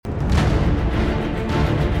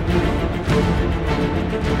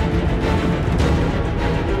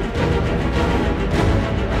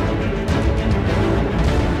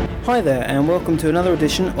Hi there, and welcome to another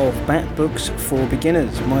edition of Bat Books for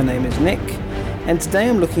Beginners. My name is Nick, and today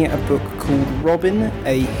I'm looking at a book called Robin,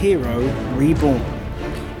 a Hero Reborn.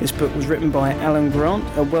 This book was written by Alan Grant,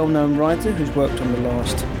 a well-known writer who's worked on the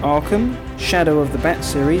last Arkham, Shadow of the Bat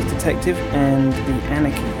series, Detective, and the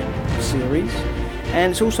Anarchy series.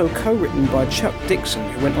 And it's also co-written by Chuck Dixon,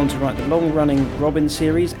 who went on to write the long-running Robin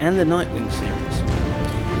series and the Nightwing series.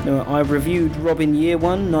 Now, I've reviewed Robin Year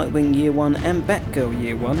 1, Nightwing Year 1 and Batgirl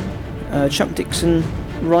Year 1. Chuck Dixon,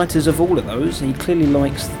 writers of all of those, he clearly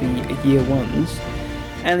likes the Year 1s.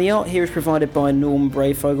 And the art here is provided by Norm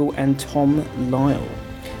Breyfogle and Tom Lyle.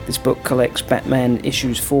 This book collects Batman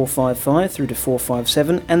issues 455 through to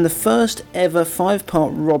 457 and the first ever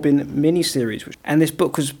 5-part Robin miniseries. And this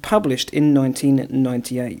book was published in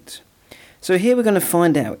 1998. So here we're going to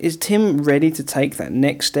find out, is Tim ready to take that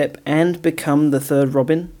next step and become the third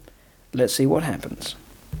Robin? Let's see what happens.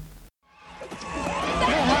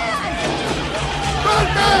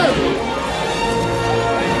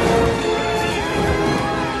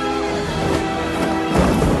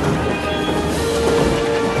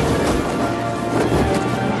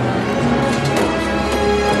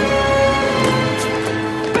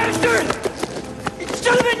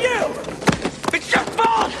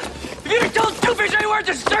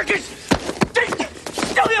 The circus!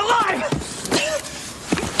 Still be alive!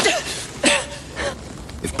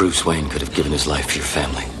 If Bruce Wayne could have given his life for your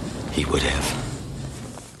family, he would have.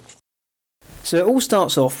 So it all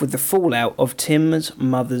starts off with the fallout of Tim's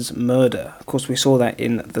mother's murder. Of course, we saw that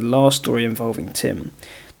in the last story involving Tim.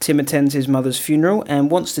 Tim attends his mother's funeral and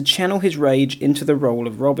wants to channel his rage into the role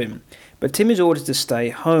of Robin. But Tim is ordered to stay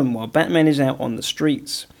home while Batman is out on the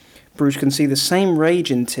streets. Bruce can see the same rage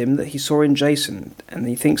in Tim that he saw in Jason, and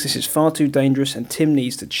he thinks this is far too dangerous and Tim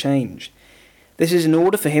needs to change. This is in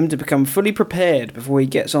order for him to become fully prepared before he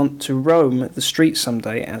gets on to roam the streets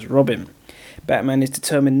someday as Robin. Batman is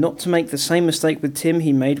determined not to make the same mistake with Tim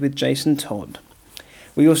he made with Jason Todd.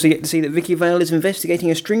 We also get to see that Vicky Vale is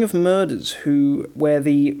investigating a string of murders where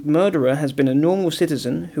the murderer has been a normal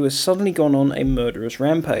citizen who has suddenly gone on a murderous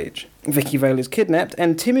rampage. Vicky Vale is kidnapped,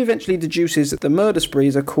 and Tim eventually deduces that the murder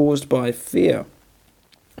sprees are caused by fear.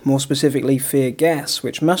 More specifically, fear gas,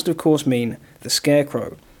 which must of course mean the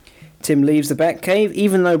Scarecrow. Tim leaves the Batcave,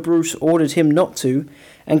 even though Bruce ordered him not to,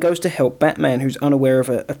 and goes to help Batman, who's unaware of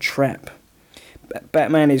a trap.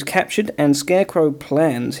 Batman is captured, and Scarecrow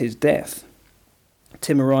plans his death.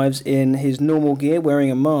 Tim arrives in his normal gear wearing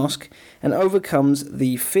a mask and overcomes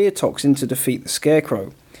the fear toxin to defeat the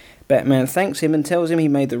Scarecrow. Batman thanks him and tells him he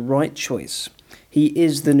made the right choice. He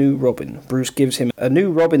is the new Robin. Bruce gives him a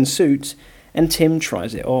new Robin suit and Tim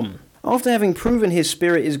tries it on. After having proven his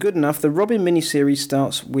spirit is good enough, the Robin miniseries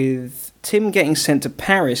starts with Tim getting sent to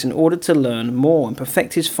Paris in order to learn more and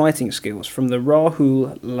perfect his fighting skills from the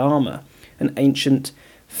Rahul Lama, an ancient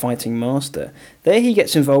fighting master. There he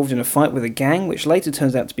gets involved in a fight with a gang, which later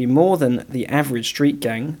turns out to be more than the average street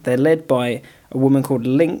gang. They're led by a woman called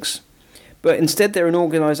Lynx, but instead they're an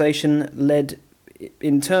organisation led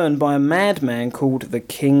in turn by a madman called the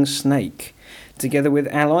King Snake. Together with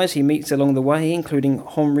allies he meets along the way, including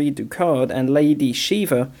Henri Ducard and Lady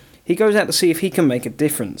Shiva, he goes out to see if he can make a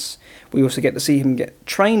difference. We also get to see him get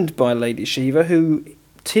trained by Lady Shiva, who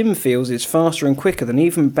Tim feels is faster and quicker than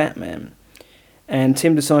even Batman. And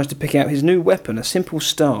Tim decides to pick out his new weapon, a simple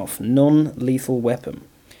staff, non-lethal weapon.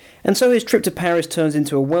 And so his trip to Paris turns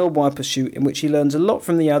into a worldwide pursuit in which he learns a lot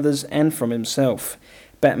from the others and from himself.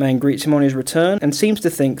 Batman greets him on his return and seems to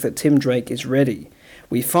think that Tim Drake is ready.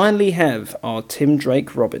 We finally have our Tim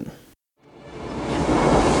Drake Robin.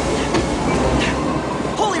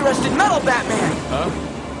 Holy rusted metal, Batman! Huh?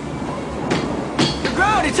 The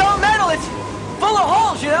ground, it's all metal! It's full of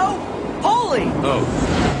holes, you know? Holy!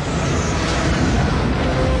 Oh.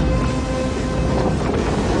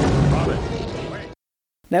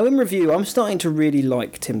 Now in review, I'm starting to really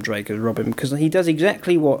like Tim Drake as Robin because he does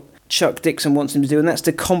exactly what Chuck Dixon wants him to do, and that's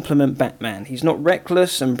to complement Batman. He's not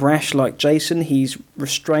reckless and brash like Jason, he's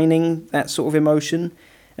restraining that sort of emotion,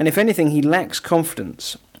 and if anything, he lacks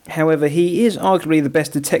confidence. However, he is arguably the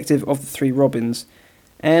best detective of the three Robins,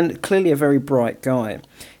 and clearly a very bright guy.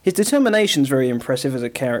 His determination's very impressive as a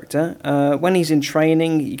character. When he's in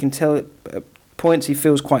training, you can tell at points he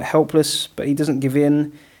feels quite helpless, but he doesn't give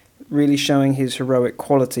in, really showing his heroic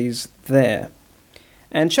qualities there.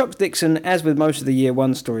 And Chuck Dixon, as with most of the Year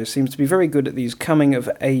 1 stories, seems to be very good at these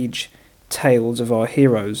coming-of-age tales of our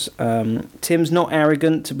heroes. Tim's not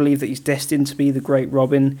arrogant to believe that he's destined to be the great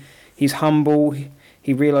Robin. He's humble,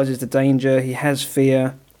 he realises the danger, he has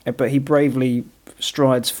fear, but he bravely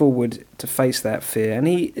strides forward to face that fear. And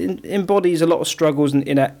he embodies a lot of struggles and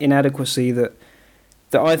inadequacy that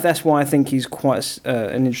That's why I think he's quite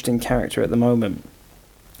an interesting character at the moment.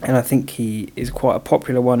 And I think he is quite a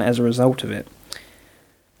popular one as a result of it.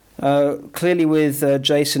 Clearly with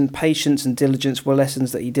Jason, patience and diligence were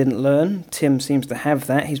lessons that he didn't learn. Tim seems to have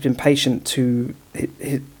that. He's been patient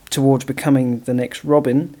towards becoming the next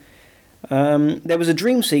Robin. There was a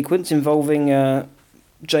dream sequence involving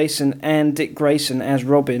Jason and Dick Grayson as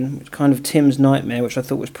Robin, which kind of Tim's nightmare, which I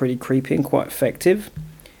thought was pretty creepy and quite effective.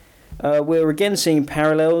 We're again seeing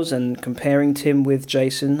parallels and comparing Tim with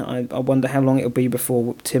Jason. I wonder how long it'll be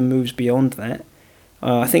before Tim moves beyond that.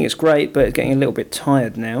 I think it's great, but it's getting a little bit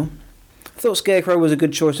tired now. I thought Scarecrow was a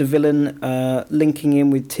good choice of villain, linking in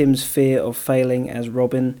with Tim's fear of failing as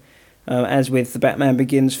Robin. As with the Batman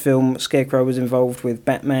Begins film, Scarecrow was involved with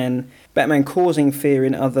Batman causing fear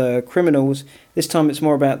in other criminals. This time it's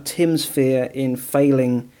more about Tim's fear in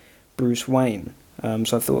failing Bruce Wayne.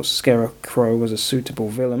 So I thought Scarecrow was a suitable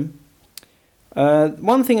villain.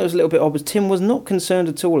 One thing that was a little bit odd was Tim was not concerned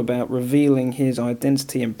at all about revealing his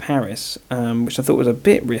identity in Paris, which I thought was a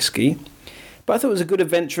bit risky. But I thought it was a good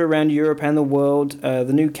adventure around Europe and the world.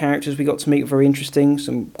 The new characters we got to meet were very interesting.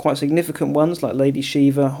 Some quite significant ones like Lady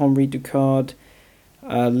Shiva, Henri Ducard,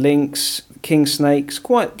 Lynx, King Snakes.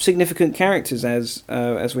 Quite significant characters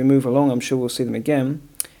as we move along. I'm sure we'll see them again.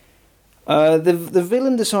 The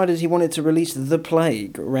villain decided he wanted to release the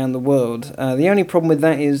plague around the world. The only problem with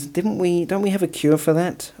that is, don't we have a cure for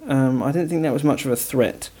that? I didn't think that was much of a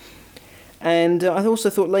threat. And I also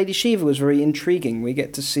thought Lady Shiva was very intriguing. We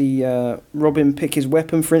get to see Robin pick his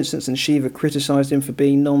weapon, for instance, and Shiva criticised him for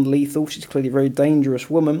being non-lethal. She's clearly a very dangerous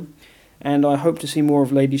woman, and I hope to see more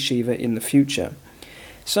of Lady Shiva in the future.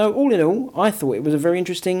 So all in all, I thought it was a very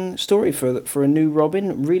interesting story for a new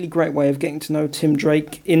Robin. Really great way of getting to know Tim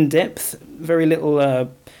Drake in depth. Very little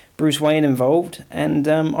Bruce Wayne involved, and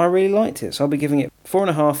I really liked it. So I'll be giving it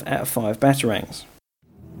 4.5 out of 5 Batarangs.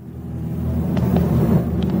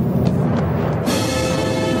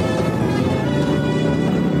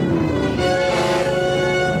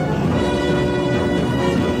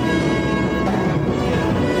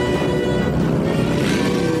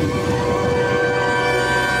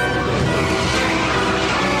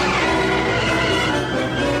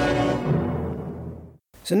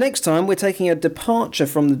 So next time we're taking a departure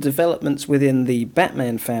from the developments within the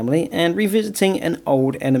Batman family and revisiting an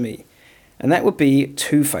old enemy. And that would be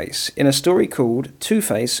Two-Face, in a story called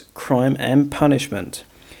Two-Face, Crime and Punishment.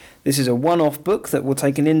 This is a one-off book that will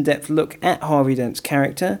take an in-depth look at Harvey Dent's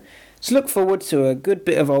character, so look forward to a good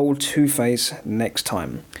bit of old Two-Face next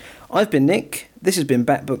time. I've been Nick, this has been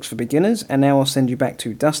Bat Books for Beginners, and now I'll send you back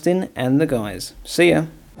to Dustin and the guys. See ya!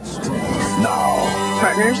 Now,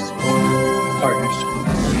 Partners? partners.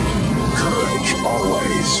 Courage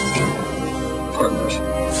always. Partners.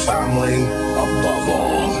 Family above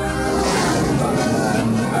all.